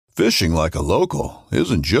Fishing like a local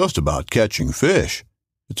isn't just about catching fish.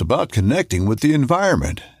 It's about connecting with the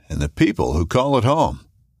environment and the people who call it home.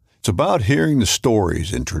 It's about hearing the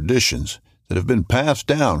stories and traditions that have been passed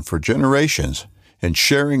down for generations and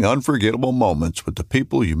sharing unforgettable moments with the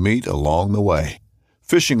people you meet along the way.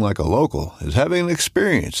 Fishing like a local is having an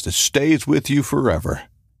experience that stays with you forever.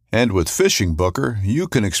 And with Fishing Booker, you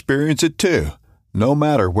can experience it too, no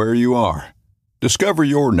matter where you are. Discover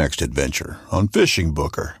your next adventure on Fishing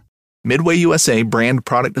Booker. Midway USA brand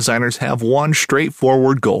product designers have one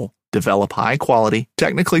straightforward goal: develop high-quality,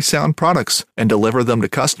 technically sound products and deliver them to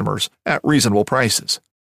customers at reasonable prices.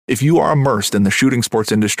 If you are immersed in the shooting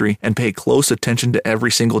sports industry and pay close attention to every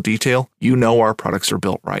single detail, you know our products are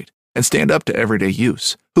built right and stand up to everyday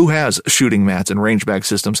use. Who has shooting mats and range bag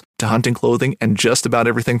systems to hunting clothing and just about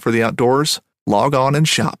everything for the outdoors? Log on and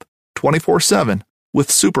shop 24/7 with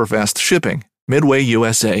super fast shipping.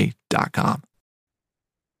 MidwayUSA.com.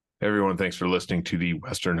 Hey everyone, thanks for listening to the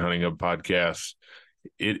Western Hunting Hub podcast.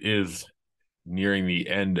 It is nearing the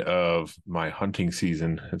end of my hunting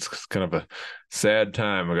season. It's kind of a sad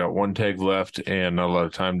time. I got one tag left and not a lot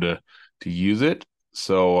of time to use it.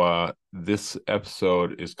 So this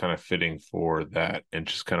episode is kind of fitting for that, and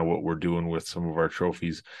just kind of what we're doing with some of our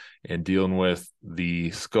trophies and dealing with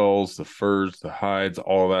the skulls, the furs, the hides,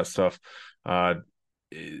 all of that stuff.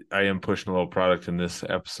 I am pushing a little product in this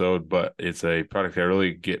episode, but it's a product I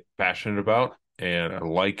really get passionate about, and I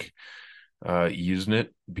like using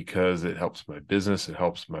it because it helps my business, it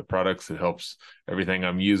helps my products, it helps everything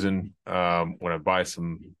I'm using when I buy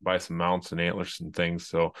some mounts and antlers and things.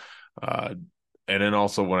 So and then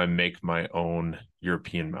also when I make my own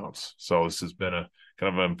European mounts. So this has been a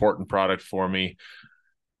kind of an important product for me.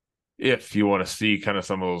 If you want to see kind of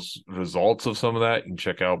some of those results of some of that, you can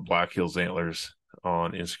check out Black Hills Antlers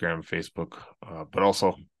on Instagram and Facebook. But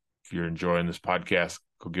also, if you're enjoying this podcast,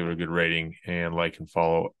 go give it a good rating and like and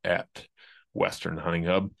follow at Western Hunting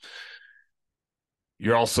Hub.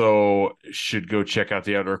 You also should go check out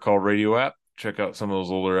the Outdoor Call Radio app. Check out some of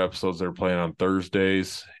those older episodes that are playing on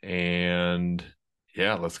Thursdays. And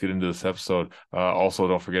yeah, let's get into this episode. Also,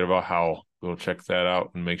 don't forget about Howl. Go check that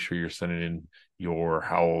out and make sure you're sending in your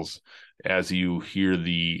howls as you hear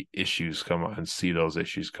the issues come up and see those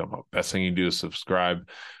issues come up. Best thing you can do is subscribe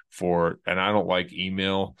and I don't like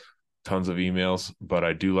tons of emails, but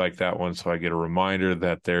I do like that one. So I get a reminder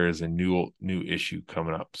that there is a new issue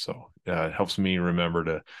coming up. So it helps me remember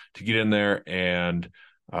to get in there and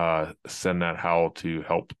send that howl to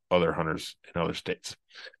help other hunters in other states.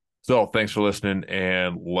 So thanks for listening,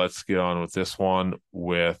 and let's get on with this one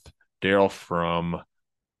with Daryl from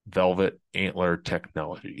Velvet Antler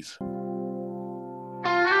Technologies.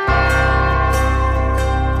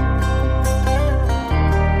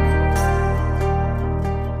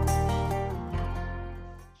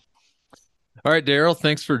 All right, Daryl,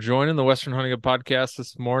 thanks for joining the Western Hunting Hub podcast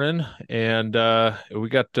this morning. And we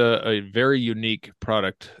got a very unique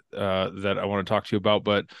product that I want to talk to you about,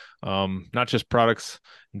 but not just products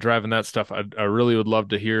and driving that stuff. I really would love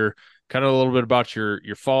to hear kind of a little bit about your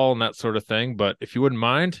fall and that sort of thing. But if you wouldn't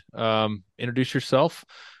mind, introduce yourself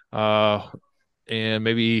and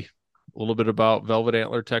maybe a little bit about Velvet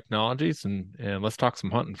Antler Technologies, and let's talk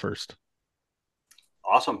some hunting first.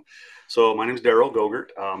 Awesome. So my name is Daryl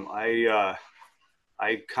Gogert.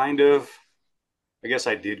 I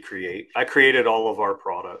created all of our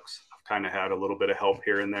products. I've kind of had a little bit of help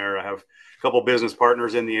here and there. I have a couple business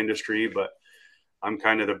partners in the industry, but I'm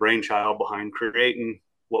kind of the brainchild behind creating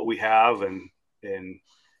what we have. And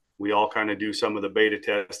we all kind of do some of the beta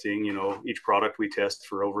testing. You know, each product we test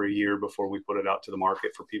for over a year before we put it out to the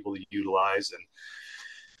market for people to utilize and,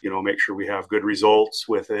 you know, make sure we have good results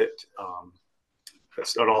with it.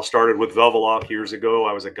 It all started with Velvelock years ago.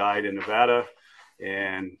 I was a guide in Nevada,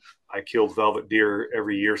 and I killed velvet deer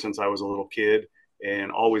every year since I was a little kid, and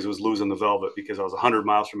always was losing the velvet because I was 100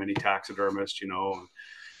 miles from any taxidermist, you know.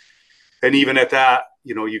 And even at that,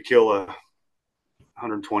 you know, you kill a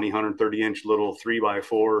 120, 130 inch little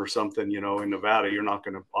 3x4 or something, you know, in Nevada, you're not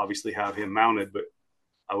going to obviously have him mounted, but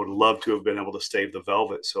I would love to have been able to save the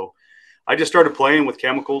velvet. So I just started playing with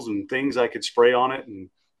chemicals and things I could spray on it and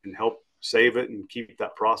help save it and keep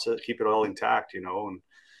that process, keep it all intact, you know. And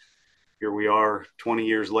here we are 20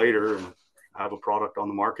 years later, and I have a product on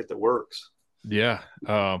the market that works. Yeah.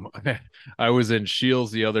 I was in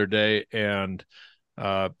Shields the other day and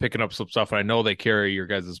picking up some stuff. I know they carry your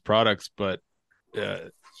guys' products, but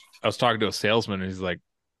I was talking to a salesman and he's like,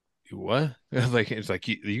 what? It's like,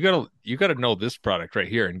 you gotta know this product right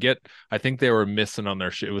here and I think they were missing on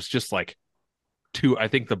their it was just like I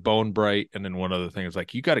think the Bone Bright and then one other thing is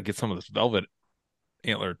like, you got to get some of this Velvet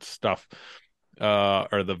Antler stuff.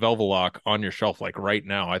 or the Velvelock on your shelf like right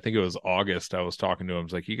now. I think it was August. I was talking to him. I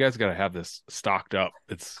was like, you guys got to have this stocked up.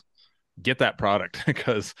 It's get that product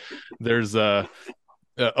because there's a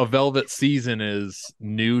velvet season is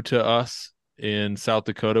new to us in South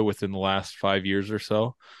Dakota within the last 5 years or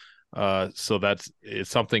so. So it's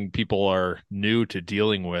something people are new to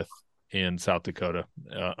dealing with in South Dakota,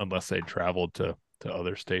 unless they traveled to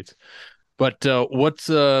other states. But what's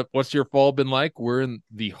your fall been like? We're in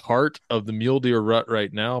the heart of the mule deer rut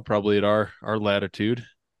right now, probably at our latitude.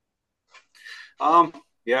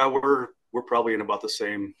 Yeah, we're probably in about the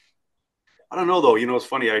same. I don't know though. It's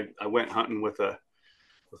funny. I went hunting with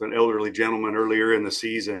an elderly gentleman earlier in the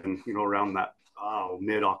season. Around that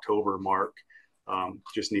mid-October mark.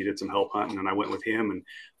 Just needed some help hunting, and I went with him. And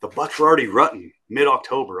the bucks were already rutting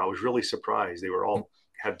mid-October. I was really surprised. They were all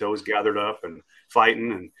had does gathered up and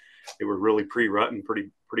fighting, and they were really pre-rutting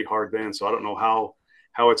pretty hard then. So I don't know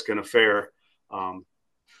how it's going to fare.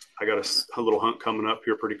 I got a little hunt coming up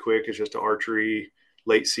here pretty quick. It's just an archery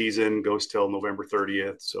late season, goes till November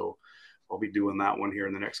 30th. So I'll be doing that one here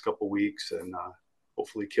in the next couple of weeks, and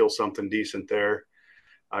hopefully kill something decent there.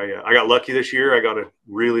 I got lucky this year. I got a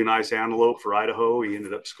really nice antelope for Idaho. He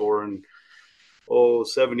ended up scoring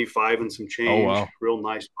 75 and some Oh change. wow. Real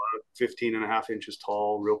nice buck, 15 and a half inches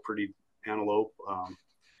tall, real pretty antelope.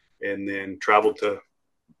 And then traveled to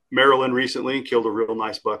Maryland recently, killed a real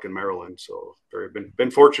nice buck in Maryland. So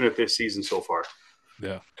been fortunate this season so far.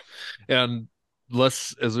 Yeah. And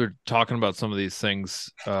as we're talking about some of these things,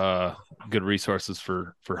 good resources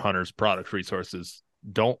for hunters, product resources,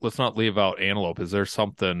 let's not leave out antelope. Is there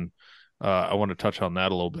something I want to touch on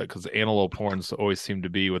that a little bit? Because antelope horns always seem to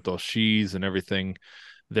be with those sheaths and everything,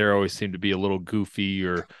 there always seem to be a little goofy.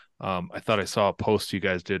 Or I thought I saw a post you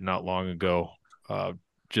guys did not long ago,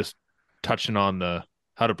 just touching on the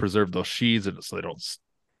how to preserve those sheaths and so they don't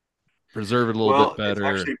preserve it a little bit Well,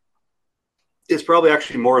 better. it's probably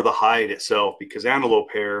actually more of the hide itself, because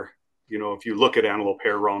antelope hair, if you look at antelope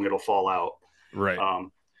hair wrong, it'll fall out. Right.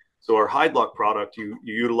 So our hide lock product, you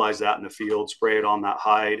utilize that in the field, spray it on that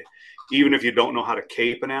hide, even if you don't know how to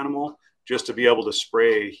cape an animal, just to be able to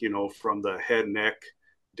spray, from the head, neck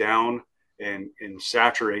down, and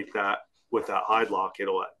saturate that with that hide lock.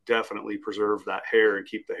 It'll definitely preserve that hair and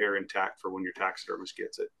keep the hair intact for when your taxidermist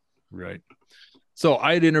gets it. Right. So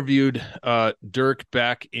I had interviewed Dirk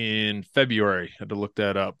back in February. I had to look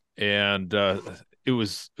that up, and it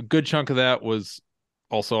was a good chunk of that was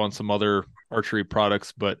also on some other archery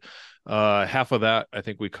products, but half of that I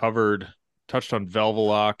think we touched on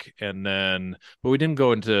Velvelock, but we didn't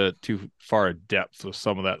go into too far a depth with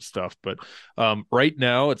some of that stuff. But right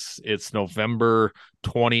now it's November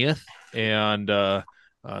 20th, and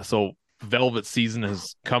so velvet season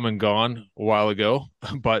has come and gone a while ago,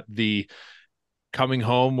 but the coming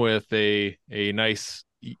home with a nice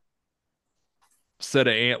set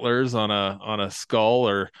of antlers on a skull,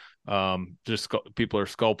 or people are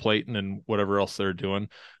skull plating and whatever else they're doing,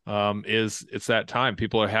 it's that time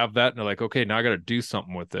people have that and they're like, okay, now I got to do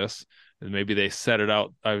something with this. And maybe they set it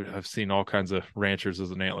out. I've seen all kinds of ranchers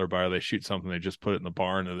as an antler buyer. They shoot something, they just put it in the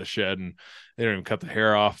barn or the shed, and they don't even cut the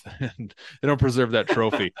hair off and they don't preserve that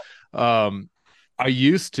trophy. I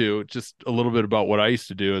used to, just a little bit about what I used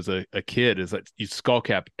to do as a kid, is that you skull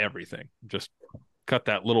cap everything, just cut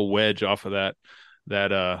that little wedge off of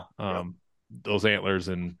those antlers,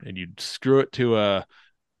 and you'd screw it to a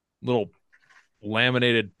little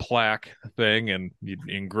laminated plaque thing, and you'd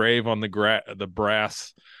engrave on the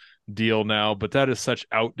brass deal now. But that is such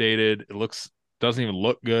outdated. Doesn't even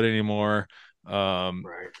look good anymore.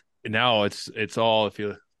 Right. Now it's all,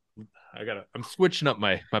 I'm switching up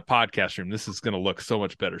my podcast room. This is going to look so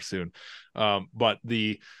much better soon. But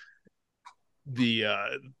this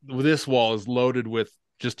wall is loaded with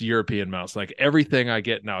just European mounts. Like everything I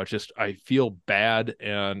get now, it's just, I feel bad,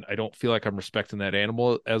 and I don't feel like I'm respecting that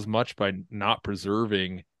animal as much by not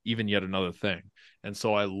preserving even yet another thing. And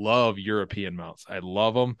so I love European mounts. I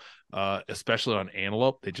love them, especially on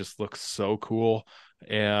antelope. They just look so cool.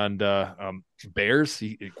 And bears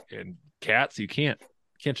and cats, you can't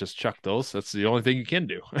just chuck those. That's the only thing you can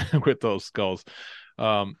do with those skulls.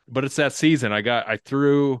 But it's that season. I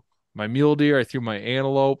threw my mule deer, I threw my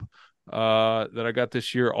antelope that I got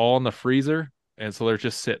this year all in the freezer, and so they're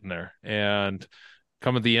just sitting there. And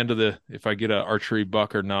come at the end of if I get an archery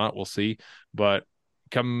buck or not, we'll see. But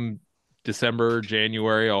come December,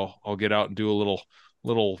 January, I'll get out and do a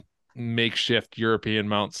little makeshift European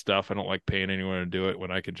mount stuff. I don't like paying anyone to do it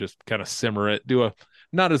when I could just kind of simmer it, do a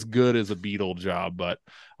not as good as a beetle job, but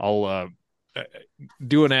I'll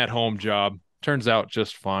do an at-home job. Turns out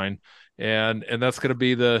just fine. and that's going to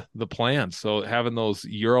be the plan. So having those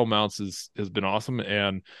Euro mounts has been awesome,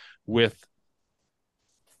 and with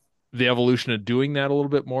the evolution of doing that a little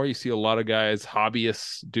bit more, you see a lot of guys,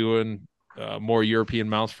 hobbyists, doing more European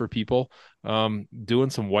mounts for people. Doing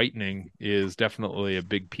some whitening is definitely a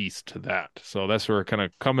big piece to that. So that's where we're kind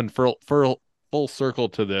of coming for full circle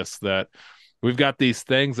to this, that we've got these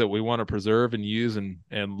things that we want to preserve and use and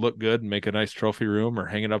look good and make a nice trophy room or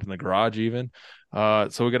hang it up in the garage even. So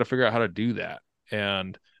we got to figure out how to do that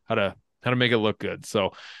and how to make it look good.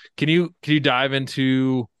 So can you dive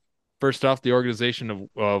into, first off, the organization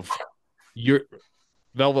of your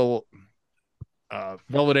Velvet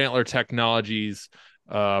Antler Technologies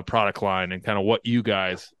product line and kind of what you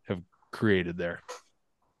guys have created there?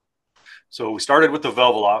 So we started with the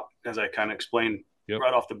Velvelock, as I kind of explained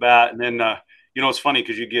right off the bat. And then, it's funny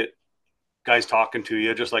because you get guys talking to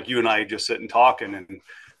you, just like you and I just sitting talking,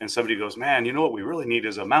 and somebody goes, man, you know what we really need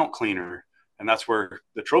is a mount cleaner. And that's where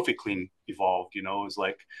the Trophy Clean evolved, is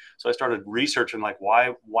like, so I started researching, like,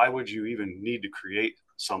 why would you even need to create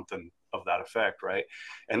something of that effect, right?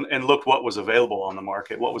 And looked what was available on the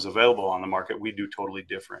market. What was available on the market, we do totally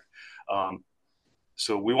different.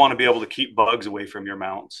 So we want to be able to keep bugs away from your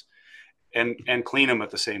mounts and clean them at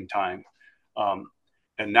the same time.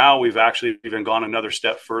 And now we've actually even gone another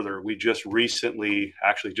step further. We just recently,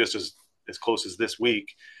 actually just as close as this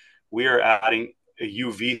week, we are adding a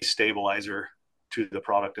UV stabilizer to the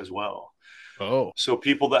product as well. Oh, so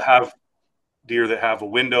people that have deer that have a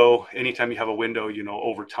window, anytime you have a window,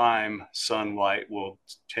 over time, sunlight will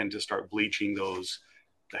tend to start bleaching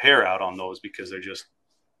the hair out on those, because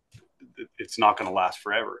it's not going to last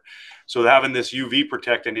forever. So having this UV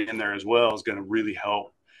protectant in there as well is going to really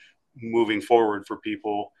help moving forward for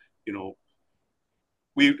people.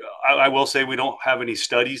 I will say we don't have any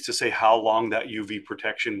studies to say how long that UV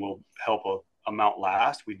protection will help a mount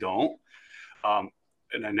last. We don't.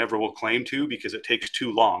 And I never will claim to, because it takes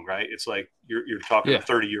too long, right? It's like you're talking a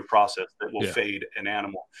 30-year process that will fade an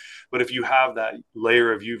animal. But if you have that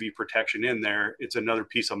layer of UV protection in there, it's another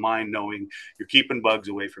peace of mind knowing you're keeping bugs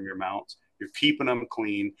away from your mounts, you're keeping them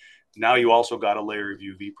clean. Now you also got a layer of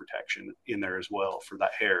UV protection in there as well for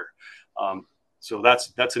that hair. So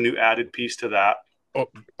that's a new added piece to that.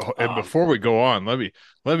 And before we go on, let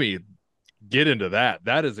me get into that.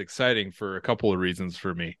 That is exciting for a couple of reasons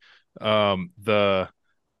for me. And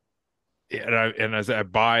as I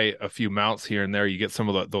buy a few mounts here and there, you get some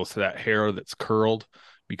of that hair that's curled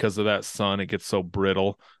because of that sun. It gets so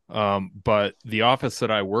brittle. But the office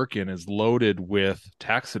that I work in is loaded with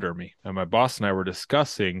taxidermy, and my boss and I were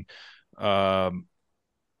discussing, as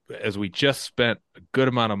we just spent a good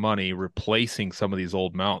amount of money replacing some of these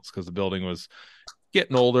old mounts because the building was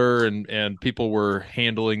getting older, and people were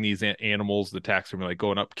handling these animals, the taxidermy, like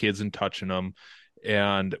going up kids and touching them.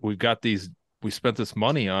 And we spent this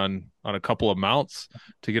money on a couple of mounts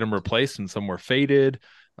to get them replaced, and some were faded.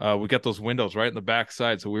 We got those windows right in the back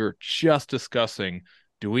side. So we were just discussing,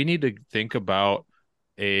 do we need to think about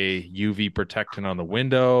a UV protectant on the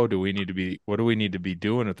window? What do we need to be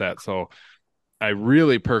doing with that? So I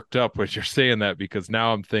really perked up when you're saying that, because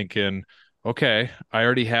now I'm thinking, okay, I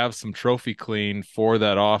already have some Trophy Clean for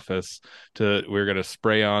that office. We're going to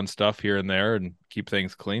spray on stuff here and there and keep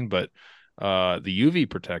things clean. But the UV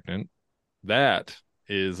protectant, that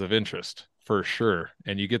is of interest for sure.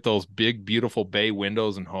 And you get those big, beautiful bay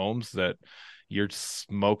windows in homes that you're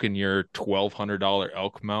smoking your $1,200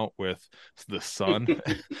 elk mount with the sun,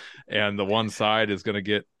 and the one side is going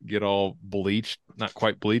to get all bleached, not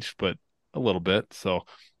quite bleached, but a little bit. So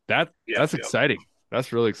that's exciting.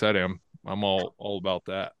 That's really exciting. I'm all about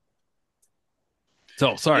that.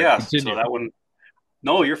 So sorry. Yeah. Continue. So that one,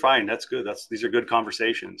 no, you're fine. That's good. These are good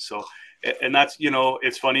conversations. So, and that's,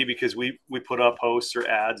 it's funny because we put up posts or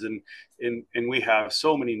ads and we have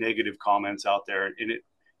so many negative comments out there, and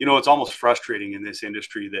it's almost frustrating in this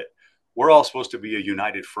industry that we're all supposed to be a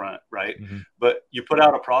united front, right? Mm-hmm. But you put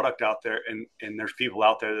out a product out there, and there's people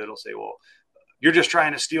out there that'll say, well, you're just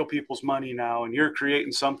trying to steal people's money now, and you're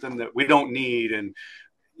creating something that we don't need. And,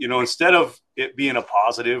 instead of it being a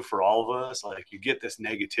positive for all of us, like, you get this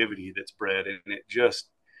negativity that's bred, and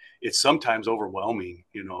it's sometimes overwhelming,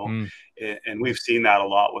 and we've seen that a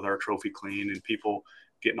lot with our Trophy Clean, and people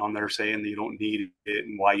getting on there saying that you don't need it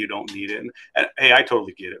and why you don't need it. And hey, I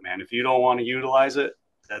totally get it, man. If you don't want to utilize it,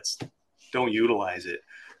 don't utilize it.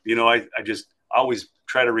 I always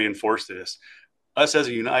try to reinforce this. Us as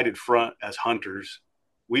a united front, as hunters,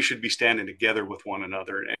 we should be standing together with one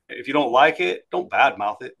another. And if you don't like it, don't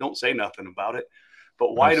badmouth it. Don't say nothing about it.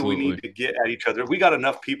 But why do we need to get at each other? We got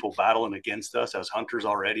enough people battling against us as hunters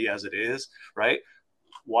already as it is, right?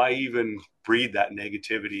 why even breed that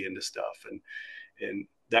negativity into stuff? And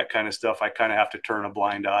that kind of stuff, I kind of have to turn a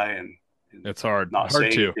blind eye and it's hard say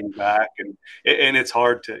to anything back. And it's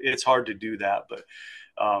hard to do that. But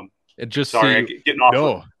it just sorry, getting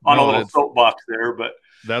off on a little soapbox there, but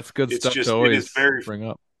that's good stuff to it always is very bring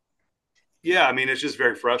up. Yeah, I mean, it's just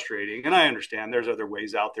very frustrating. And I understand there's other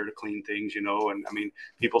ways out there to clean things, And I mean,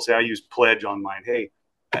 people say I use Pledge on mine. Hey,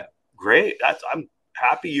 great. I'm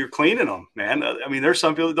happy you're cleaning them, man. I mean, there's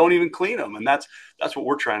some people that don't even clean them. And that's what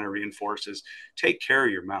we're trying to reinforce is take care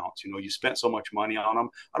of your mounts. You spent so much money on them.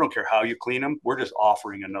 I don't care how you clean them. We're just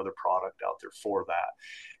offering another product out there for that.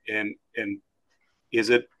 And is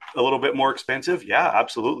it a little bit more expensive? Yeah,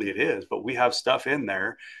 absolutely it is. But we have stuff in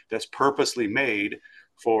there that's purposely made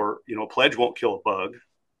for, Pledge won't kill a bug.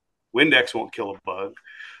 Windex won't kill a bug.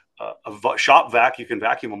 A shop vac, you can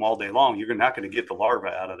vacuum them all day long. You're not going to get the larvae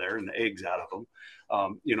out of there and the eggs out of them.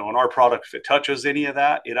 And our product, if it touches any of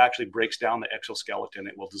that, it actually breaks down the exoskeleton.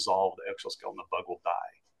 It will dissolve the exoskeleton. The bug will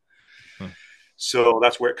die. So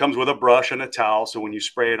that's where it comes with a brush and a towel. So when you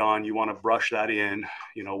spray it on, you want to brush that in,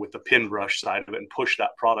 with the pin brush side of it and push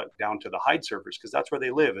that product down to the hide surface, because that's where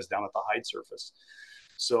they live, is down at the hide surface.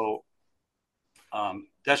 So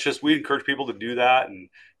that's just, we encourage people to do that and,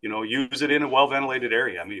 use it in a well-ventilated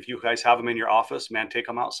area. I mean, if you guys have them in your office, man, take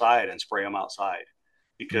them outside and spray them outside,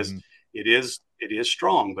 because it is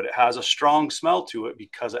strong, but it has a strong smell to it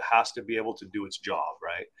because it has to be able to do its job.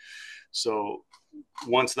 Right. So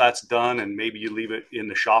once that's done and maybe you leave it in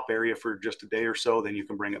the shop area for just a day or so, then you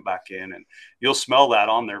can bring it back in and you'll smell that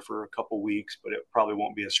on there for a couple of weeks, but it probably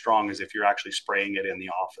won't be as strong as if you're actually spraying it in the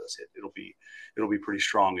office. It'll be pretty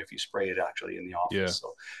strong if you spray it actually in the office. Yeah.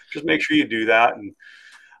 So just make sure you do that. And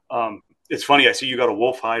it's funny, I see you got a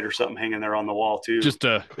wolf hide or something hanging there on the wall too. Just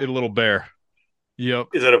a little bear. Yep.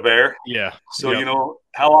 Is it a bear? Yeah. So,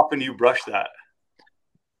 how often do you brush that?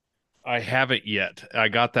 I haven't yet. I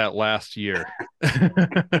got that last year. So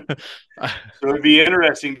it'd be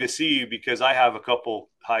interesting to see, because I have a couple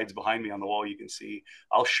hides behind me on the wall. You can see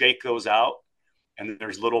I'll shake those out and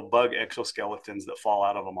there's little bug exoskeletons that fall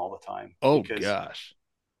out of them all the time. Oh gosh.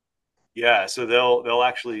 Yeah. So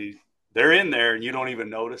they're in there and you don't even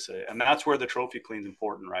notice it. And that's where the trophy clean is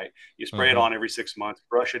important, right? You spray it on every 6 months,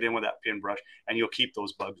 brush it in with that pin brush, and you'll keep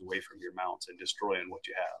those bugs away from your mounts and destroying what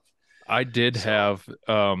you have. I did have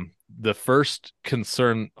the first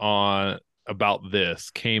concern about this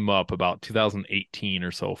came up about 2018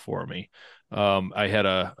 or so for me. I had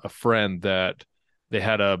a friend that they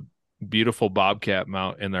had a beautiful bobcat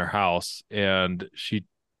mount in their house, and she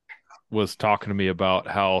was talking to me about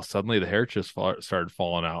how suddenly the hair just started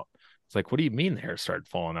falling out. It's like, what do you mean the hair started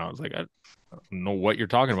falling out? I was like, I don't know what you're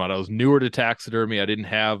talking about. I was newer to taxidermy. I didn't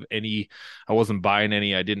have any. I wasn't buying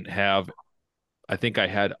any. I think I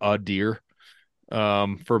had a deer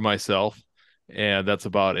for myself, and that's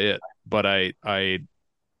about it. But I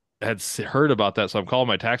had heard about that, so I'm calling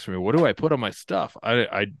my taxidermy. What do I put on my stuff?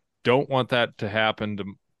 I don't want that to happen, to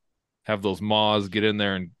have those moths get in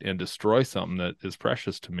there and destroy something that is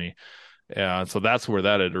precious to me. So that's where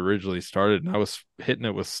that had originally started. And I was hitting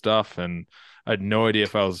it with stuff, and I had no idea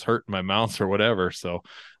if I was hurting my mounts or whatever. So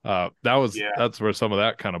that's where some of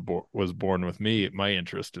that kind of was born with me, my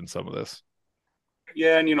interest in some of this.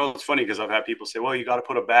 Yeah, and it's funny because I've had people say, well, you got to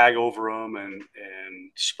put a bag over them and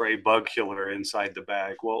spray bug killer inside the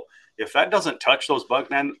bag. Well, if that doesn't touch those bugs,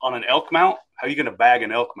 man, on an elk mount, how are you going to bag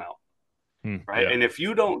an elk mount? Right. Yeah. And if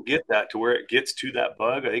you don't get that to where it gets to that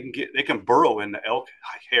bug, they can burrow in the elk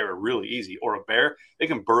hair really easy, or a bear, they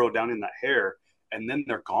can burrow down in that hair and then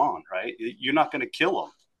they're gone. Right. You're not going to kill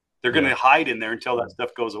them. They're going to hide in there until that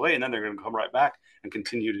stuff goes away, and then they're going to come right back and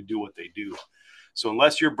continue to do what they do. So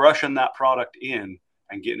unless you're brushing that product in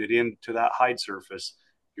and getting it into that hide surface,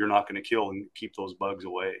 you're not going to kill and keep those bugs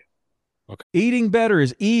away. Okay. Eating better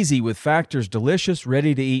is easy with Factor's delicious,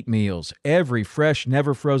 ready-to-eat meals. Every fresh,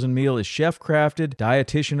 never-frozen meal is chef-crafted,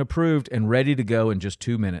 dietitian-approved, and ready to go in just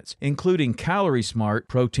 2 minutes, including Calorie Smart,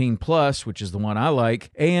 Protein Plus, which is the one I like,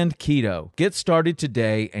 and Keto. Get started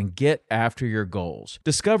today and get after your goals.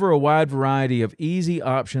 Discover a wide variety of easy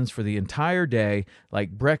options for the entire day,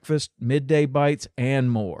 like breakfast, midday bites, and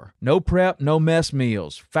more. No prep, no mess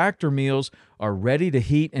meals. Factor meals are ready to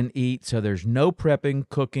heat and eat, so there's no prepping,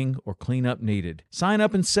 cooking, or cleanup needed. Sign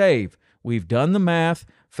up and save. We've done the math.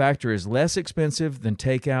 Factor is less expensive than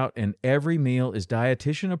takeout, and every meal is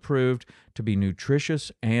dietitian approved to be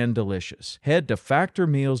nutritious and delicious. Head to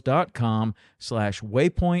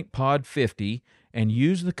factormeals.com/waypointpod50 and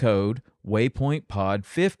use the code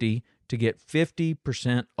waypointpod50 to get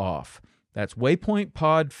 50% off. That's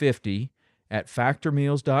waypointpod50 at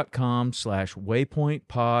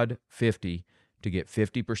factormeals.com/waypointpod50 to get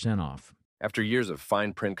 50% off. After years of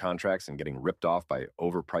fine print contracts and getting ripped off by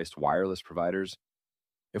overpriced wireless providers,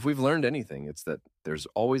 if we've learned anything, it's that there's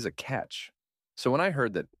always a catch. So when I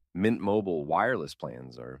heard that Mint Mobile wireless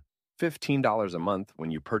plans are $15 a month when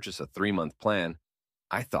you purchase a 3-month plan,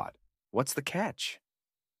 I thought, what's the catch?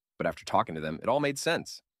 But after talking to them, it all made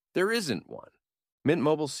sense. There isn't one. Mint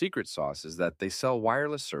Mobile's secret sauce is that they sell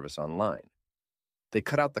wireless service online. They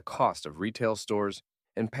cut out the cost of retail stores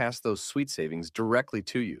and pass those sweet savings directly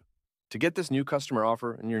to you. To get this new customer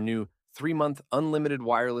offer and your new 3-month unlimited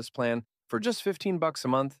wireless plan for just $15 a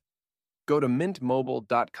month, go to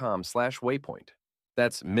mintmobile.com/waypoint.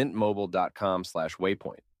 That's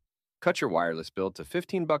mintmobile.com/waypoint. Cut your wireless bill to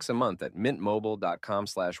 $15 a month at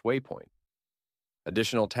mintmobile.com/waypoint.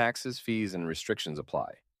 Additional taxes, fees, and restrictions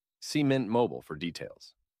apply. See Mint Mobile for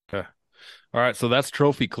details. Okay. All right. So that's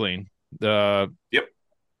Trophy Clean. Yep.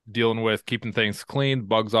 Dealing with keeping things clean,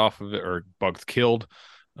 bugs off of it, or bugs killed.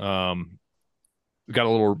 We got a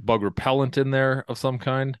little bug repellent in there of some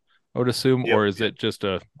kind, I would assume, or is it just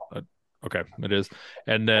a okay, it is.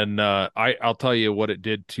 And then I'll tell you what it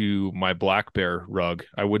did to my black bear rug.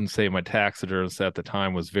 I wouldn't say my taxidermist at the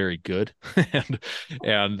time was very good.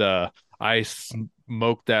 and I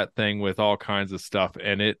smoked that thing with all kinds of stuff,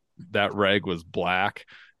 and that rag was black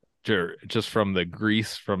just from the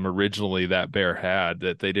grease from originally that bear had,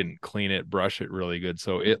 that they didn't clean it, brush it really good.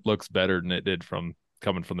 So it looks better than it did from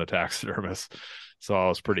coming from the taxidermist. So I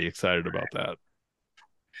was pretty excited about that.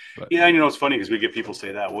 But, yeah, and it's funny because we get people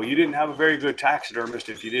say that, well, you didn't have a very good taxidermist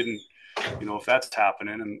if you didn't, if that's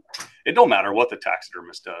happening. And it don't matter what the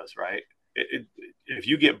taxidermist does, right? If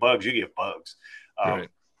you get bugs, you get bugs. right.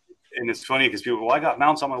 And it's funny because people, well, I got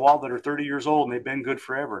mounts on my wall that are 30 years old and they've been good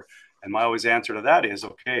forever. And my always answer to that is,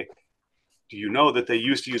 okay, do you know that they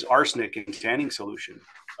used to use arsenic in tanning solution?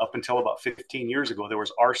 Up until about 15 years ago, there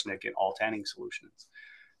was arsenic in all tanning solutions.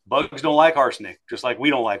 Bugs don't like arsenic, just like we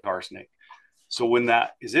don't like arsenic. So when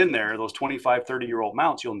that is in there, those 25, 30-year-old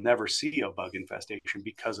mounts, you'll never see a bug infestation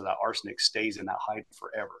because of that arsenic stays in that hide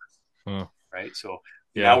forever. Right? So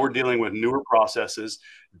now we're dealing with newer processes,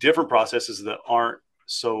 different processes that aren't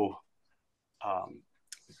so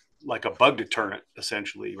like a bug deterrent,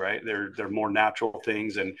 essentially, right? They're more natural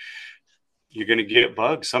things, and you're going to get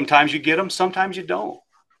bugs. Sometimes you get them, sometimes you don't.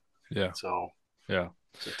 Yeah. So yeah.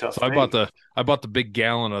 It's a tough so thing. I bought the big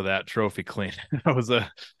gallon of that Trophy Clean. I was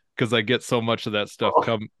because I get so much of that stuff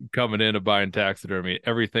coming in and buying taxidermy.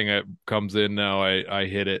 Everything that comes in now, I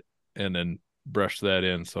hit it and then brush that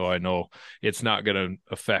in, so I know it's not going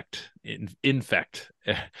to infect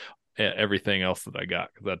everything else that I got.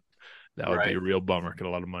 Because that would be a real bummer. Get a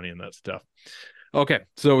lot of money in that stuff. Okay,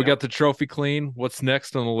 so we got the Trophy Clean. What's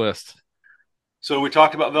next on the list? So we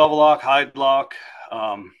talked about Velvelock, Hide Lock,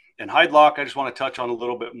 and Hide Lock. I just want to touch on a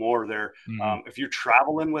little bit more there. If you're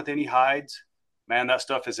traveling with any hides, man, that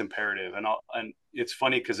stuff is imperative. And it's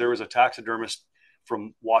funny because there was a taxidermist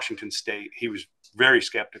from Washington State. He was very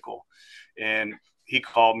skeptical, and he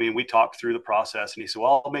called me and we talked through the process. And he said,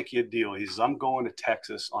 "Well, I'll make you a deal." He says, "I'm going to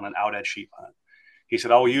Texas on an outad sheep hunt." He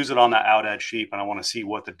said, "I will use it on that outad sheep, and I want to see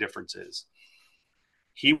what the difference is."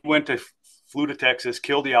 He flew to Texas,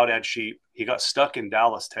 killed the outad sheep. He got stuck in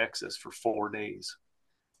Dallas, Texas for 4 days.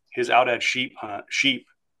 His outad sheep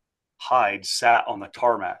hide sat on the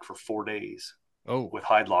tarmac for 4 days with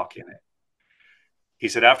Hide Lock in it. He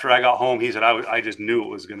said, after I got home, he said, I just knew it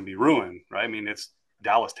was going to be ruined, right? I mean, it's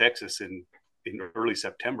Dallas, Texas in early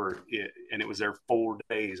September, and it was there 4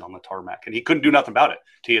 days on the tarmac, and he couldn't do nothing about it.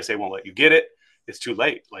 TSA won't let you get it. It's too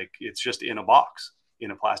late. Like, it's just in a box,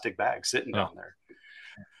 in a plastic bag, sitting down there.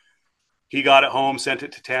 He got it home, sent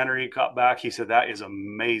it to Tanner. He got back. He said, "That is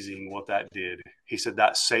amazing what that did." He said,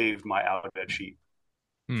 "That saved my outbed sheep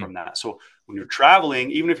from that." So when you're traveling,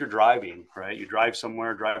 even if you're driving, right, you drive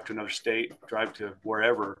somewhere, drive to another state, drive to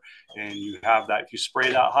wherever, and you have that, if you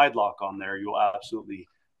spray that Hide Lock on there, you'll absolutely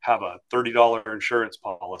have a $30 insurance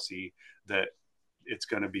policy that it's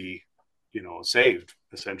going to be, saved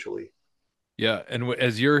essentially. Yeah. And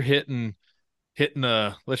as you're hitting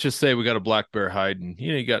let's just say we got a black bear hide, and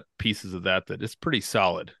you got pieces of that it's pretty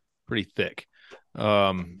solid, pretty thick,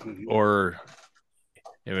 or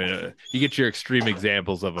I mean, you get your extreme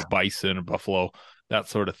examples of a bison or buffalo, that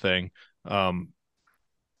sort of thing. How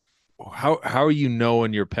are you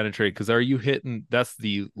knowing you're penetrating? Because are you hitting, that's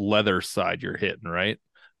the leather side you're hitting, right?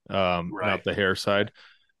 Not the hair side.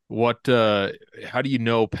 How do you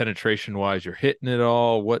know penetration wise you're hitting it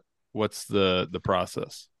all? What's the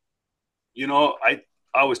process? I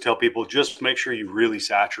always tell people, just make sure you really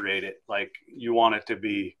saturate it. Like, you want it to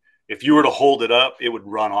be, if you were to hold it up, it would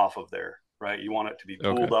run off of there, right? You want it to be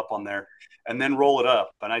Okay. pulled up on there and then roll it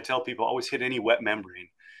up. And I tell people always hit any wet membrane.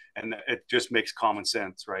 And it just makes common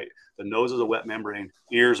sense, right? The nose is a wet membrane,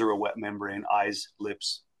 ears are a wet membrane, eyes,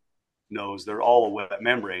 lips, nose, they're all a wet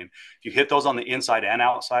membrane. If you hit those on the inside and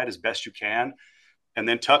outside as best you can, and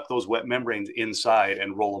then tuck those wet membranes inside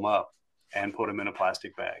and roll them up and put them in a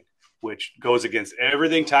plastic bag, which goes against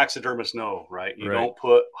everything taxidermists know, right? You don't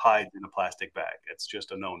put hides in a plastic bag. It's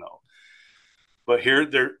just a no-no. But here,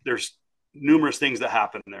 there's numerous things that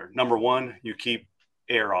happen there. Number one, you keep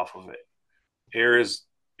air off of it.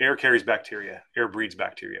 Air carries bacteria. Air breeds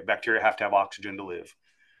bacteria. Bacteria have to have oxygen to live,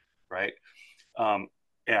 right?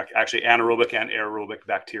 Actually, anaerobic and aerobic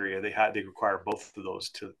bacteria, they require both of those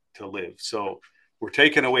to live. So we're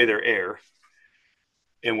taking away their air,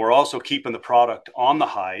 and we're also keeping the product on the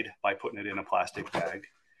hide by putting it in a plastic bag.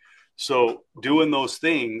 So doing those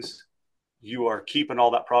things, you are keeping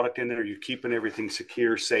all that product in there. You're keeping everything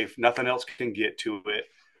secure, safe. Nothing else can get to it.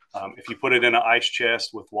 If you put it in an ice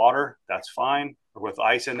chest with water, that's fine, or with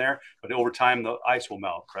ice in there. But over time, the ice will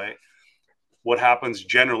melt, right? What happens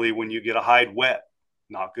generally when you get a hide wet?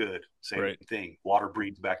 Not good. Same thing. Water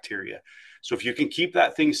breeds bacteria. So if you can keep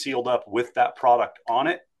that thing sealed up with that product on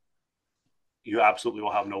it, you absolutely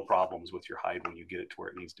will have no problems with your hide when you get it to where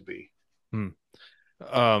it needs to be. And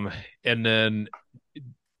then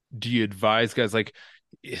do you advise guys, like,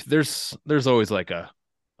 there's always like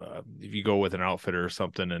if you go with an outfitter or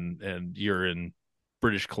something and you're in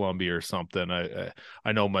British Columbia or something,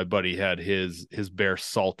 I know my buddy had his bear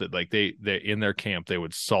salted. Like they in their camp, they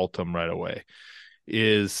would salt them right away.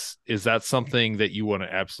 Is that something that you want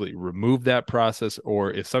to absolutely remove that process?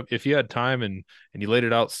 Or if you had time and you laid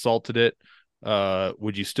it out, salted it,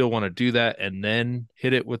 would you still want to do that and then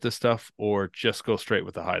hit it with the stuff, or just go straight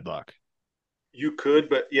with the hide lock? You could,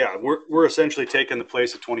 but yeah, we're essentially taking the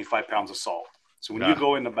place of 25 pounds of salt. So when you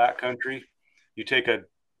go in the backcountry, you take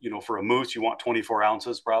for a moose, you want 24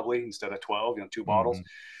 ounces probably instead of 12, 2 bottles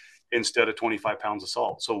instead of 25 pounds of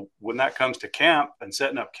salt. So when that comes to camp and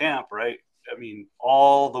setting up camp, right? I mean,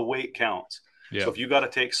 all the weight counts. Yeah. So if you got to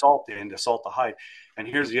take salt in to salt the hide, and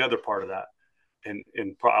here's the other part of that, and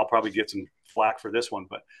I'll probably get some flack for this one,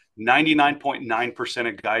 but 99.9%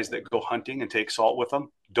 of guys that go hunting and take salt with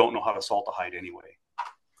them don't know how to salt a hide anyway.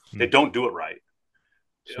 They don't do it right.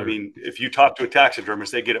 Sure. I mean, if you talk to a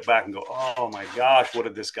taxidermist, they get it back and go, "Oh my gosh, what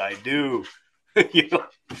did this guy do?"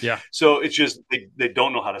 Yeah. So it's just they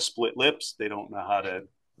don't know how to split lips. They don't know how to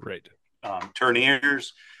turn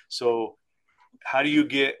ears. So how do you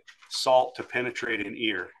get salt to penetrate an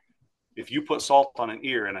ear? If you put salt on an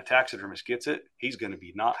ear and a taxidermist gets it, he's going to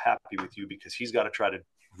be not happy with you because he's got to try to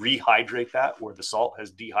rehydrate that where the salt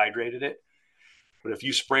has dehydrated it. But if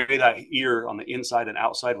you spray that ear on the inside and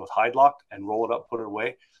outside with hide lock and roll it up, put it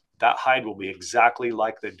away, that hide will be exactly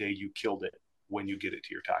like the day you killed it when you get it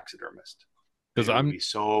to your taxidermist. Because I'm be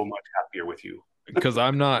so much happier with you. Because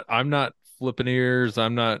I'm not flipping ears.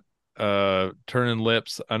 I'm not turning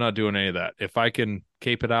lips. I'm not doing any of that. If I can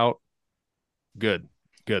cape it out, good.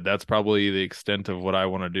 That's probably the extent of what I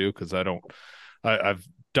want to do, because I've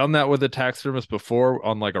done that with a taxidermist before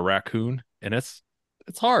on like a raccoon, and it's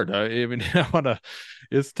hard. I mean,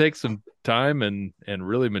 it takes some time and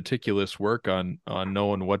really meticulous work on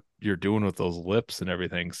knowing what you're doing with those lips and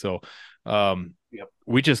everything. So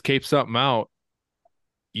we just cape something out.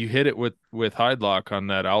 You hit it with hide lock on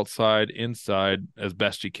that outside, inside as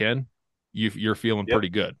best you can. You're feeling pretty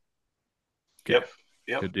good. Okay.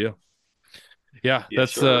 Yep. Good deal. Yeah,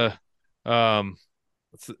 yes, let's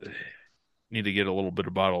need to get a little bit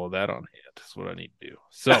of bottle of that on hand. That's what I need to do.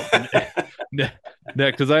 So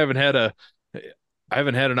because I haven't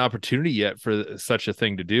had an opportunity yet for such a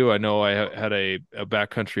thing to do. I know I had a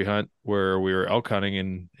backcountry hunt where we were elk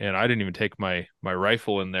hunting, and I didn't even take my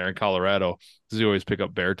rifle in there in Colorado, because you always pick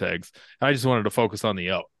up bear tags. I just wanted to focus on the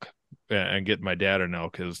elk and get my dad an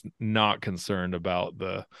elk, is not concerned about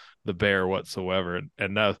the bear whatsoever.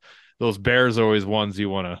 And those bears are always ones you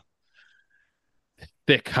want to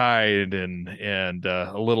thick hide and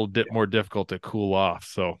a little more difficult to cool off.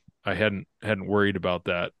 So I hadn't worried about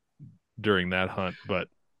that during that hunt, but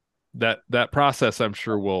that process I'm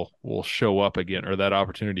sure will show up again, or that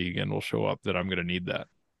opportunity again will show up, that I'm going to need that.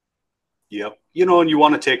 Yep. And you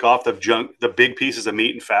want to take off the big pieces of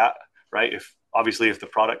meat and fat, right? If the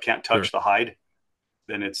product can't touch the hide,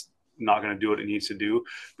 then it's not going to do what it needs to do.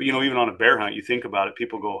 But, even on a bear hunt, you think about it,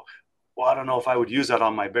 people go, well, I don't know if I would use that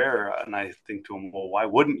on my bear. And I think to them, well, why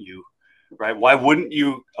wouldn't you, right? Why wouldn't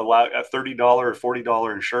you allow a $30 or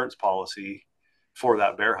 $40 insurance policy for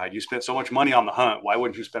that bear hide? You spent so much money on the hunt. Why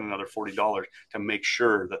wouldn't you spend another $40 to make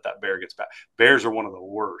sure that bear gets back? Bears are one of the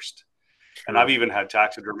worst. And I've even had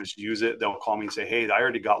taxidermists use it. They'll call me and say, hey, I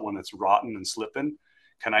already got one that's rotten and slipping.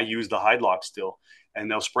 Can I use the hide lock still? And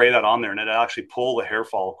they'll spray that on there, and it'll actually pull the hair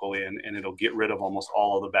follicle in, and it'll get rid of almost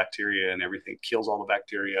all of the bacteria and everything, kills all the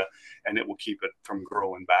bacteria, and it will keep it from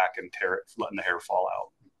growing back and letting the hair fall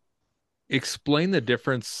out. Explain the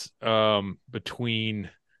difference between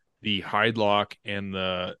the hide lock and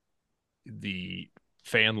the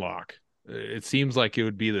fan lock. It seems like it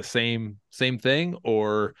would be the same thing,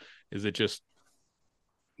 or is it just?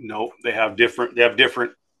 No, they have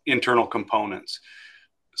different internal components.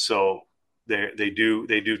 So they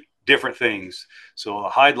do different things. So the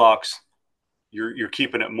hide locks, you're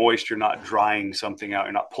keeping it moist. You're not drying something out.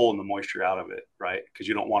 You're not pulling the moisture out of it, right? Because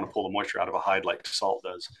you don't want to pull the moisture out of a hide like salt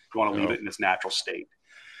does. You want to leave it in its natural state.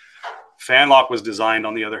 Fan lock was designed,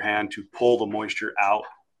 on the other hand, to pull the moisture out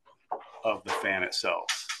of the fan itself.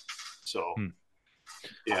 So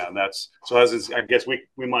yeah, I guess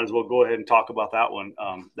we might as well go ahead and talk about that one.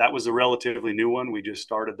 That was a relatively new one. We just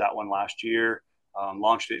started that one last year.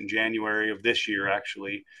 Launched it in January of this year,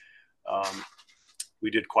 actually.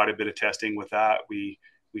 We did quite a bit of testing with that. We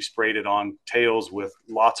sprayed it on tails with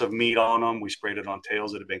lots of meat on them. We sprayed it on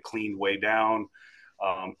tails that had been cleaned way down,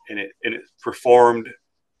 and it performed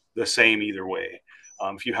the same either way.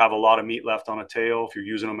 If you have a lot of meat left on a tail, if you're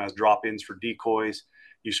using them as drop-ins for decoys,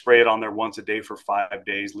 you spray it on there once a day for 5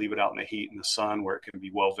 days, leave it out in the heat in the sun where it can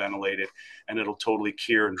be well ventilated, and it'll totally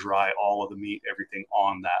cure and dry all of the meat, everything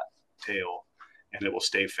on that tail, and it will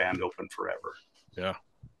stay fanned open forever. Yeah.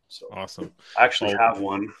 So awesome. I actually have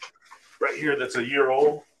one right here that's a year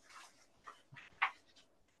old.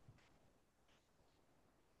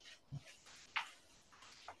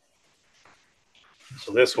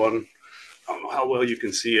 So this one, I don't know how well you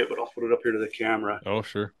can see it, but I'll put it up here to the camera. Oh,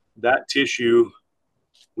 sure. That tissue,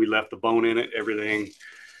 we left the bone in it, everything.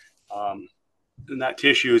 And that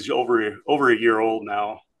tissue is over a year old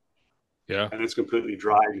now. Yeah. And it's completely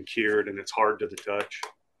dried and cured, and it's hard to the touch.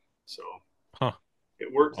 So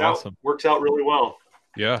it works out really well.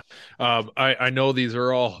 Yeah. I know these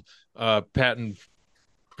are all patent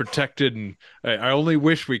protected, and I only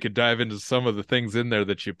wish we could dive into some of the things in there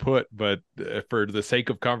that you put, but for the sake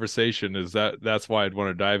of conversation, that's why I'd want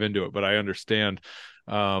to dive into it. But I understand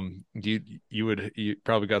you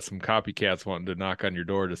probably got some copycats wanting to knock on your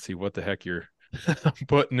door to see what the heck you're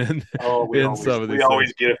putting in. We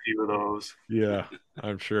always get a few of those. Yeah,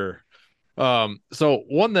 I'm sure. So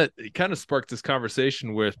one that kind of sparked this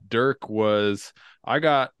conversation with Dirk was, I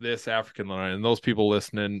got this African lion, and those people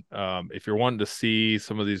listening, if you're wanting to see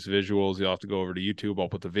some of these visuals, you'll have to go over to YouTube. I'll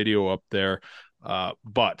put the video up there.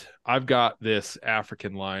 But I've got this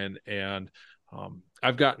African lion, and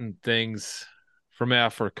I've gotten things from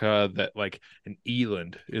Africa that, like, an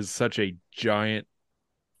eland is such a giant,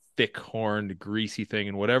 thick-horned, greasy thing,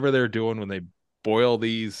 and whatever they're doing when they boil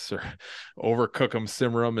these or overcook them,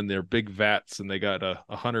 simmer them in their big vats, and they got a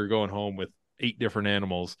hunter going home with 8 different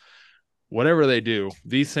animals. Whatever they do,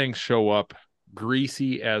 these things show up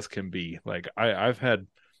greasy as can be. Like I've had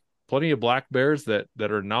plenty of black bears that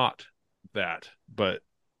are not that, but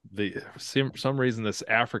some reason this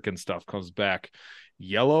African stuff comes back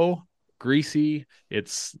yellow, greasy.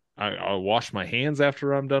 I'll wash my hands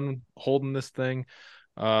after I'm done holding this thing.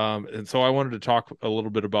 And so I wanted to talk a little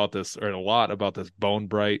bit about this, or a lot about this Bone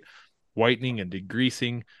Bright whitening and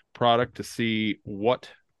degreasing product, to see what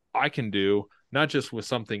I can do, not just with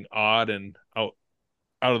something odd and out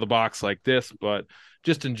of the box like this, but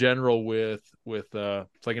just in general with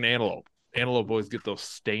it's like an antelope. Antelope always get those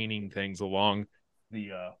staining things along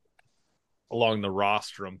the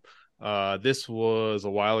rostrum. This was a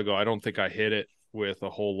while ago. I don't think I hit it with a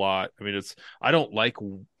whole lot. I mean, I don't like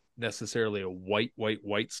necessarily a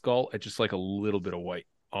white skull. I just like a little bit of white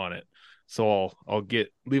on it. So I'll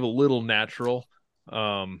leave a little natural.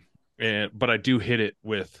 But I do hit it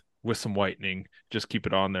with some whitening, just keep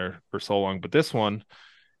it on there for so long. But this one,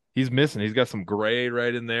 he's missing. He's got some gray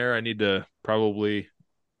right in there. I need to probably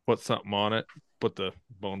put something on it, put the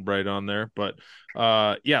Bone Bright on there. But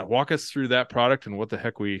walk us through that product and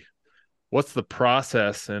what's the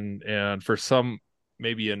process, and for some,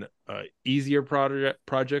 maybe an easier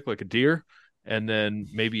project like a deer, and then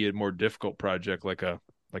maybe a more difficult project like a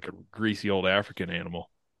greasy old African animal.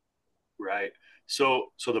 Right.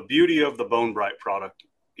 So the beauty of the Bone Bright product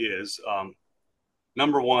is,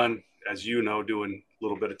 number one, as you know, doing a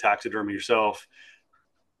little bit of taxidermy yourself,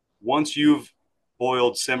 once you've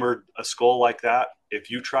boiled, simmered a skull like that, if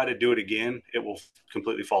you try to do it again, it will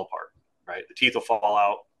completely fall apart, right? The teeth will fall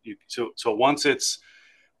out. So once it's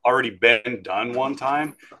already been done one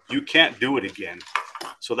time, you can't do it again.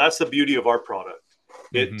 So that's the beauty of our product.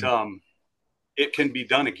 it can be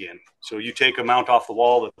done again. So you take a mount off the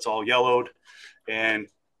wall that's all yellowed, and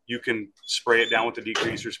you can spray it down with the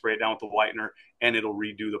degreaser, spray it down with the whitener, and it'll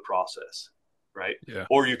redo the process, right? Yeah.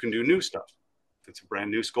 Or you can do new stuff. If it's a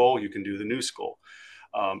brand new skull, you can do the new skull.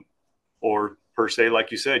 Or per se,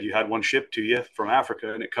 like you said, you had one shipped to you from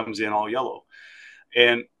Africa and it comes in all yellow.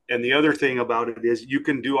 And the other thing about it is you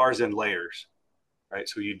can do ours in layers, right?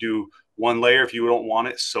 So you do one layer. If you don't want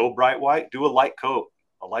it so bright white, do a light coat,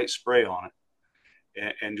 a light spray on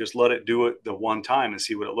it, and just let it do it the one time and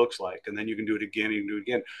see what it looks like. And then you can do it again. You can do it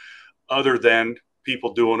again. Other than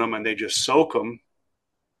people doing them and they just soak them.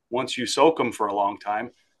 Once you soak them for a long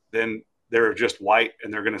time, then they're just white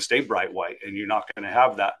and they're going to stay bright white, and you're not going to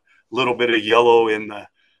have that little bit of yellow in the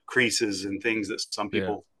creases and things that some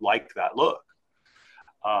people like that look.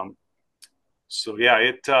 So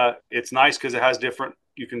yeah, it's nice because it has different.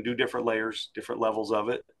 You can do different layers, different levels of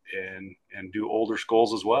it, and do older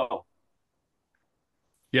skulls as well.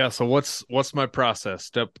 Yeah. So what's my process?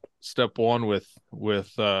 Step one with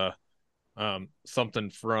something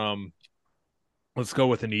from. Let's go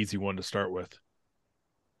with an easy one to start with.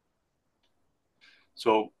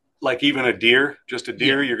 So like even a deer, just a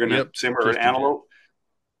deer, you're going to simmer an antelope.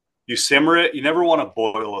 You simmer it. You never want to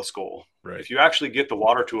boil a skull. Right. If you actually get the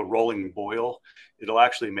water to a rolling boil, it'll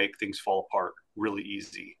actually make things fall apart really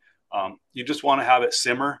easy. You just want to have it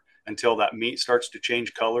simmer until that meat starts to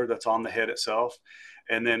change color that's on the head itself.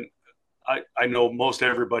 And then I know most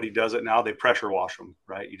everybody does it now. They pressure wash them,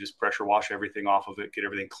 right? You just pressure wash everything off of it, get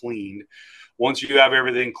everything cleaned. Once you have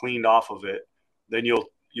everything cleaned off of it, then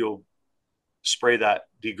you'll spray that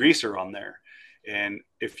degreaser on there. And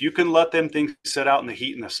if you can let them things sit out in the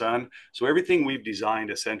heat and the sun, so everything we've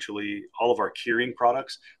designed, essentially all of our curing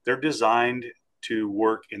products, they're designed to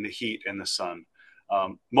work in the heat and the sun.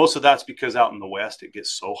 Most of that's because out in the West, it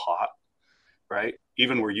gets so hot, right?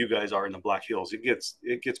 Even where you guys are in the Black Hills, it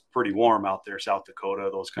gets pretty warm out there, South Dakota,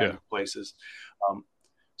 those kind of places.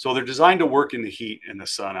 So they're designed to work in the heat and the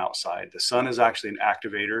sun outside. The sun is actually an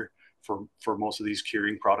activator for most of these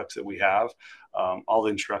curing products that we have. All the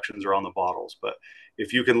instructions are on the bottles, but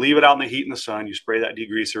if you can leave it out in the heat and the sun, you spray that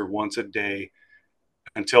degreaser once a day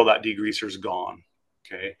until that degreaser is gone.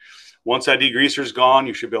 Okay. Once that degreaser is gone,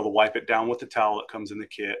 you should be able to wipe it down with the towel that comes in the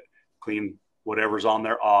kit, clean whatever's on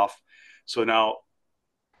there off. So now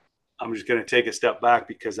I'm just going to take a step back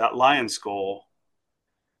because that lion skull,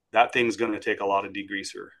 that thing's going to take a lot of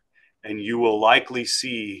degreaser, and you will likely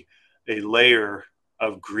see a layer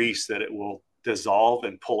of grease that it will dissolve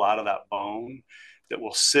and pull out of that bone that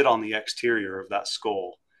will sit on the exterior of that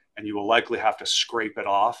skull. And you will likely have to scrape it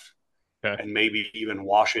off and maybe even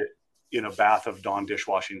wash it in a bath of Dawn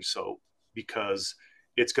dishwashing soap, because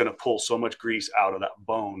it's going to pull so much grease out of that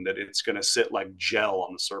bone that it's going to sit like gel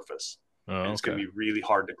on the surface. And it's going to be really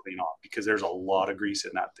hard to clean off because there's a lot of grease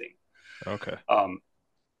in that thing. Okay.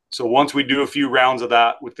 So once we do a few rounds of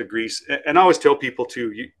that with the grease, and I always tell people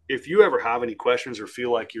too, if you ever have any questions or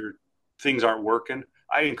feel like your things aren't working,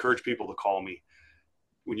 I encourage people to call me.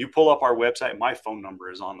 When you pull up our website, my phone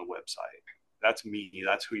number is on the website. That's me.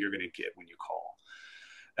 That's who you're going to get when you call.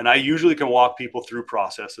 And I usually can walk people through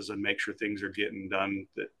processes and make sure things are getting done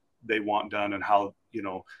that they want done, and how,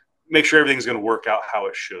 make sure everything's going to work out how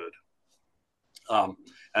it should.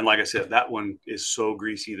 And like I said, that one is so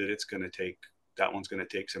greasy that that one's going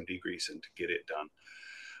to take some degreasing to get it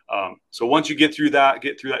done. So once you get through that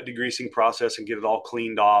degreasing process and get it all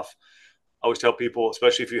cleaned off, I always tell people,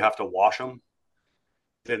 especially if you have to wash them,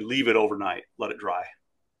 then leave it overnight, let it dry.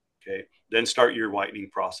 Okay. Then start your whitening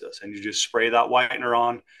process, and you just spray that whitener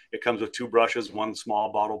on. It comes with 2 brushes, one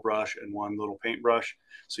small bottle brush and one little paintbrush.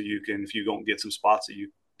 So you can, if you don't get some spots that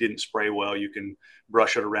you didn't spray well, you can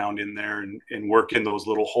brush it around in there and work in those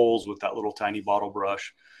little holes with that little tiny bottle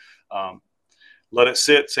brush. Let it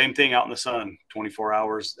sit, same thing, out in the sun, 24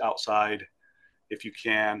 hours outside if you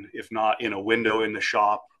can, if not in a window in the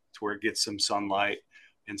shop to where it gets some sunlight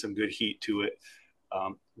and some good heat to it.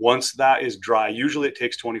 Once that is dry, usually it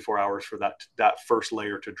takes 24 hours for that first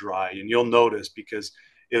layer to dry. And you'll notice, because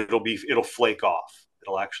it'll flake off.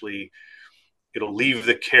 It'll leave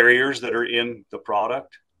the carriers that are in the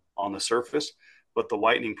product on the surface, but the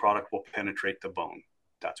whitening product will penetrate the bone.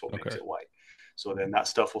 That's what makes it white. So then that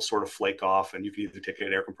stuff will sort of flake off, and you can either take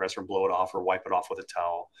an air compressor and blow it off or wipe it off with a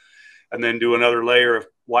towel, and then do another layer of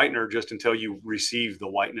whitener just until you receive the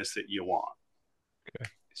whiteness that you want. Okay.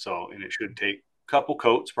 So, and it should take a couple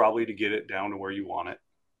coats probably to get it down to where you want it.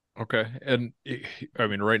 Okay. And I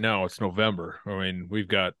mean, right now it's November. I mean, we've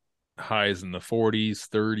got highs in the 40s,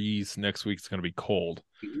 30s. Next week's going to be cold.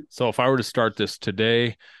 Mm-hmm. So if I were to start this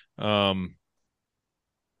today,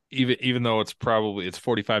 even though it's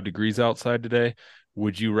 45 degrees outside today,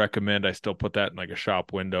 would you recommend I still put that in like a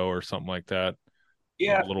shop window or something like that? A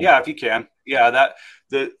Yeah, little. yeah, if you can. Yeah, that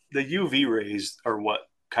the UV rays are what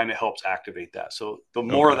kind of helps activate that. So the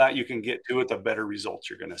more Okay. of that you can get to it, the better results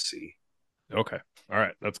you're going to see. Okay. All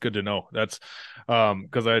right. That's good to know. That's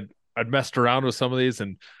because I'd messed around with some of these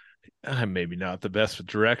and I'm maybe not the best with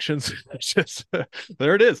directions. It's just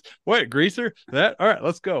there it is. Wait, greaser? That all right,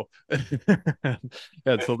 let's go.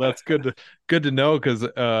 And so that's good to know because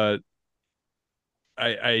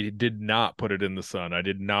I did not put it in the sun. I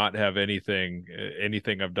did not have anything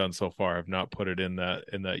I've done so far. I've not put it in that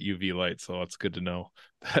UV light. So it's good to know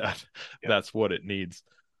that Yeah. that's what it needs.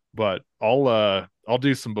 But I'll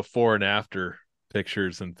do some before and after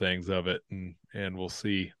pictures and things of it and we'll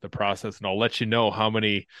see the process and I'll let you know how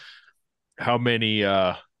many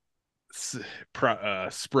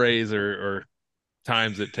sprays or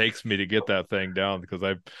times it takes me to get that thing down because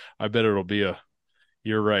I bet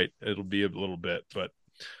you're right, it'll be a little bit, but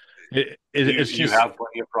it's You just have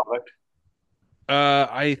plenty of product.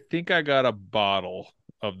 I think I got a bottle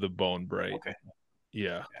of the Bone Bright. Okay.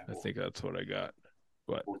 Yeah, Yeah, I think that's what I got.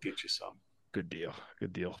 But we'll get you some. good deal.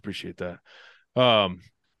 Good deal. Appreciate that. Um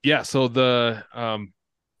yeah, so the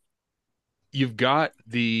you've got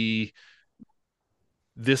this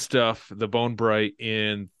stuff, the Bone Bright,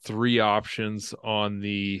 in three options on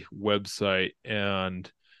the website,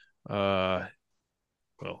 and well,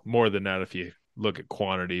 more than that if you look at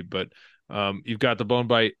quantity. But you've got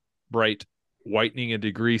the Bright whitening and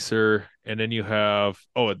degreaser, and then you have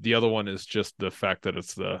the other one is just the fact that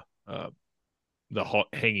it's the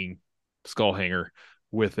hanging skull hanger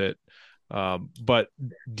with it. But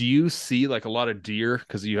do you see like a lot of deer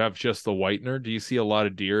because you have just the whitener? Do you see a lot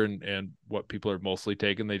of deer and what people are mostly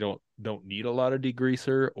taking? They don't need a lot of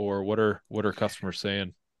degreaser, or what are customers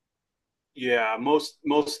saying? Yeah, most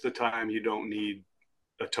of the time you don't need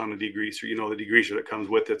a ton of degreaser. The degreaser that comes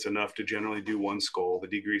with it's enough to generally do one skull, the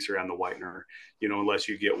degreaser and the whitener. Unless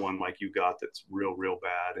you get one like you got that's real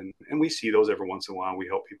bad, and we see those every once in a while. We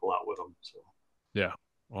help people out with them. So Yeah,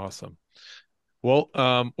 awesome. Well,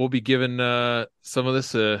 we'll be giving some of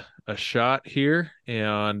this a shot here,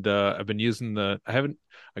 and I've been using I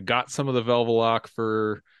got some of the Velvelock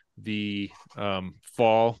for the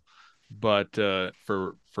fall, but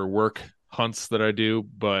for work hunts that I do,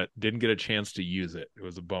 but didn't get a chance to use it. It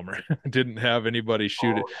was a bummer. Didn't have anybody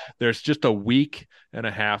shoot it. There's just a week and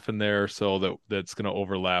a half in there, so that's going to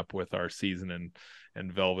overlap with our season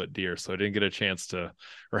and velvet deer. So I didn't get a chance to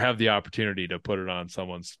or have the opportunity to put it on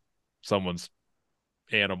someone's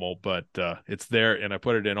animal, but it's there, and I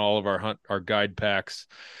put it in all of our guide packs,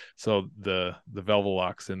 so the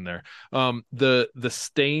Velvelock's in there. The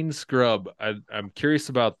stain scrub, I'm curious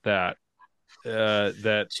about that.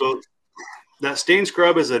 so that stain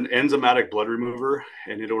scrub is an enzymatic blood remover,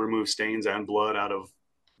 and it'll remove stains and blood out of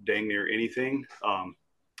dang near anything. And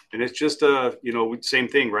it's just same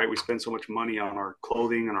thing, right? We spend so much money on our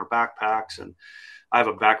clothing and our backpacks, and I have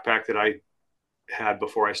a backpack that I had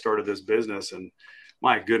before I started this business, and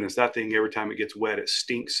my goodness, that thing, every time it gets wet, it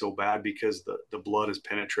stinks so bad because the blood has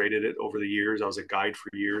penetrated it over the years. I was a guide for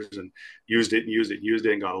years and used it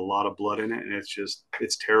and got a lot of blood in it. And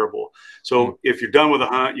it's terrible. So if you're done with a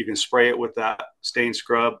hunt, you can spray it with that stain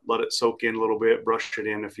scrub, let it soak in a little bit, brush it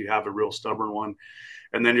in if you have a real stubborn one,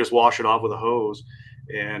 and then just wash it off with a hose.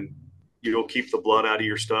 And you'll keep the blood out of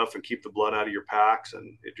your stuff and keep the blood out of your packs.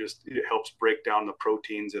 And it helps break down the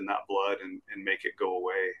proteins in that blood and make it go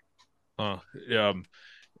away.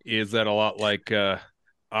 Is that a lot like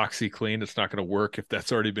OxyClean? It's not going to work if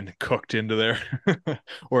that's already been cooked into there,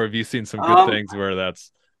 or have you seen some good things where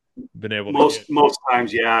that's been able to most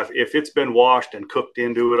times, yeah. If it's been washed and cooked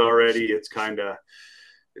into it already,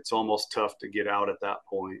 it's almost tough to get out at that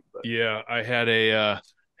point. But yeah, I had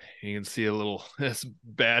you can see a little this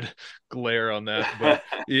bad glare on that, but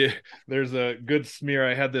yeah, there's a good smear.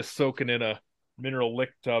 I had this soaking in a mineral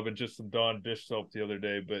lick tub and just some Dawn dish soap the other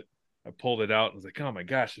day, but I pulled it out and was like, oh my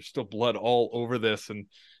gosh, there's still blood all over this. And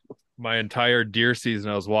my entire deer season,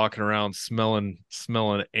 I was walking around smelling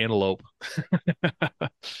antelope.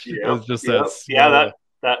 It was just that yeah. smell.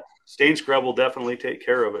 That stain scrub will definitely take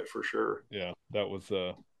care of it for sure. Yeah, that was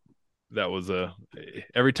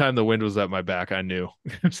every time the wind was at my back, I knew.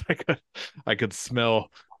 It's like I could smell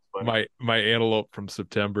my antelope from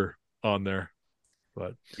September on there.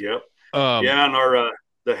 But yep. Yeah, and our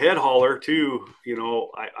the head hauler too.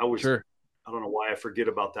 I was sure. I don't know why I forget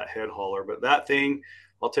about that head hauler, but that thing,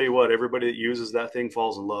 I'll tell you what, everybody that uses that thing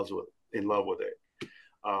falls in love with it.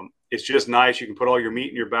 It's just nice. You can put all your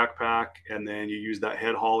meat in your backpack, and then you use that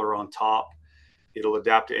head hauler on top. It'll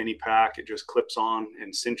adapt to any pack. It just clips on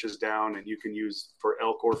and cinches down, and you can use for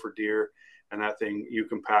elk or for deer. And that thing, you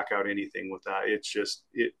can pack out anything with that.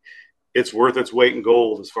 It's worth its weight in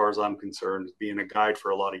gold as far as I'm concerned. Being a guide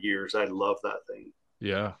for a lot of years, I love that thing.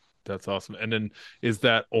 Yeah, that's awesome. And then is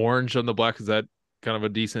that orange on the black? Is that kind of a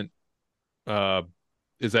decent?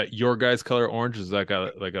 Is that your guys' color orange? Is that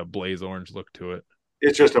got like a blaze orange look to it?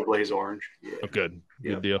 It's just a blaze orange. Yeah. Oh, good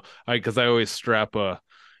deal. Because I always strap a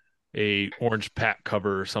orange pack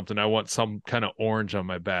cover or something. I want some kind of orange on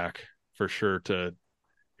my back for sure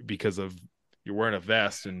because of you're wearing a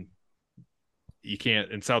vest and you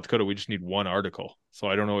can't in South Dakota. We just need one article, so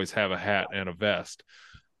I don't always have a hat and a vest.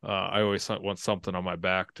 I always want something on my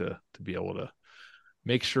back to be able to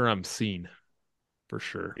make sure I'm seen for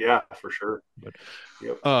sure. Yeah, for sure. But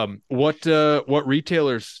yep. What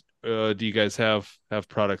retailers do you guys have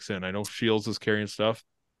products in? I know Shields is carrying stuff.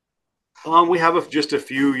 We have just a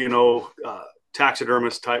few,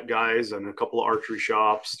 taxidermist type guys and a couple of archery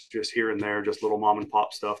shops just here and there, just little mom and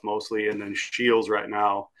pop stuff mostly, and then Shields right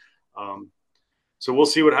now. So we'll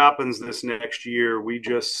see what happens this next year. We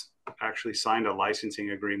just actually signed a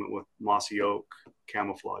licensing agreement with Mossy Oak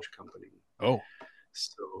Camouflage Company. Oh,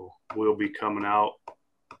 so we'll be coming out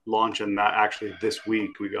launching that actually this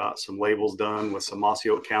week. We got some labels done with some Mossy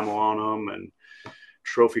Oak camo on them, and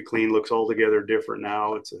Trophy Clean looks altogether different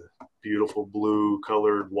now. It's a beautiful blue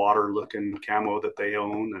colored water looking camo that they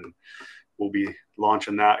own, and we'll be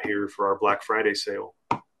launching that here for our Black Friday sale.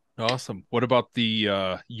 Awesome. What about the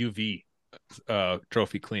UV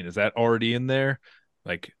Trophy Clean? Is that already in there,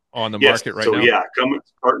 like on the market right now? So yeah,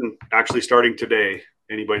 starting today.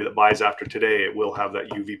 Anybody that buys after today, it will have that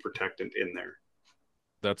UV protectant in there.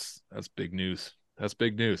 That's big news. That's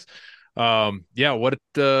big news.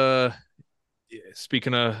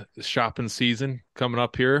 Speaking of shopping season coming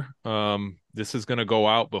up here, this is going to go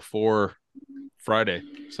out before Friday.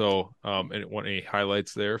 So, any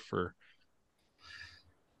highlights there for?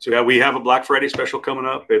 So yeah, we have a Black Friday special coming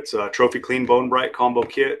up. It's a Trophy Clean Bone Bright combo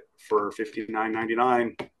kit for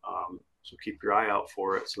 $59.99. So keep your eye out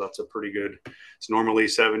for it. So that's a pretty good. It's normally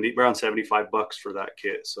around $75 for that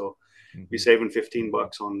kit. So be saving $15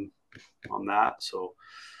 on that. So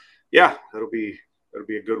yeah, that'll be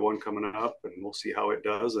a good one coming up, and we'll see how it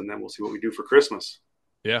does, and then we'll see what we do for Christmas.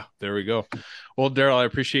 Yeah, there we go. Well, Daryl, I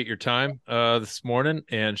appreciate your time this morning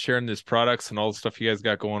and sharing these products and all the stuff you guys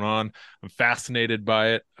got going on. I'm fascinated by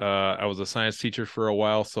it. I was a science teacher for a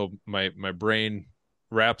while, so my brain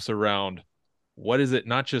wraps around what is it?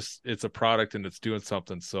 Not just it's a product and it's doing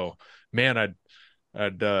something. So, man,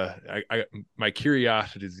 my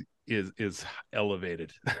curiosity is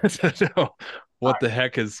elevated to know what the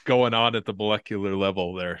heck is going on at the molecular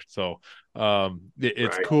level there. So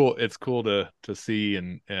it's right. cool. It's cool to see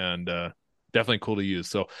and definitely cool to use.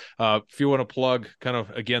 So if you want to plug kind of,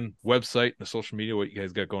 again, website and the social media, what you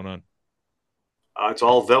guys got going on? It's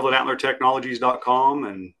all velvetantlertechnologies.com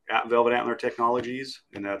and at Velvet Antler Technologies.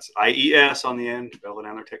 And that's IES on the end, Velvet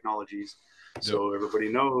Antler Technologies. So everybody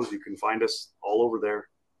knows you can find us all over there.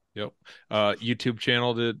 Yep. YouTube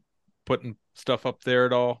channel putting stuff up there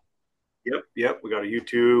at all? Yep. We got a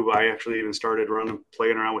YouTube. I actually even started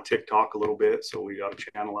playing around with TikTok a little bit. So we got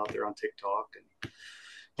a channel out there on TikTok. And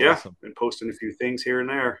yeah, awesome. Been posting a few things here and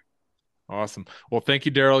there. Awesome. Well, thank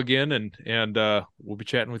you, Daryl, again. And we'll be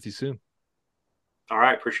chatting with you soon. All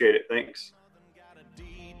right. Appreciate it. Thanks.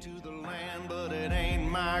 To the land, but it ain't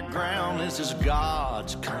my ground. This is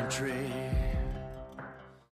God's country.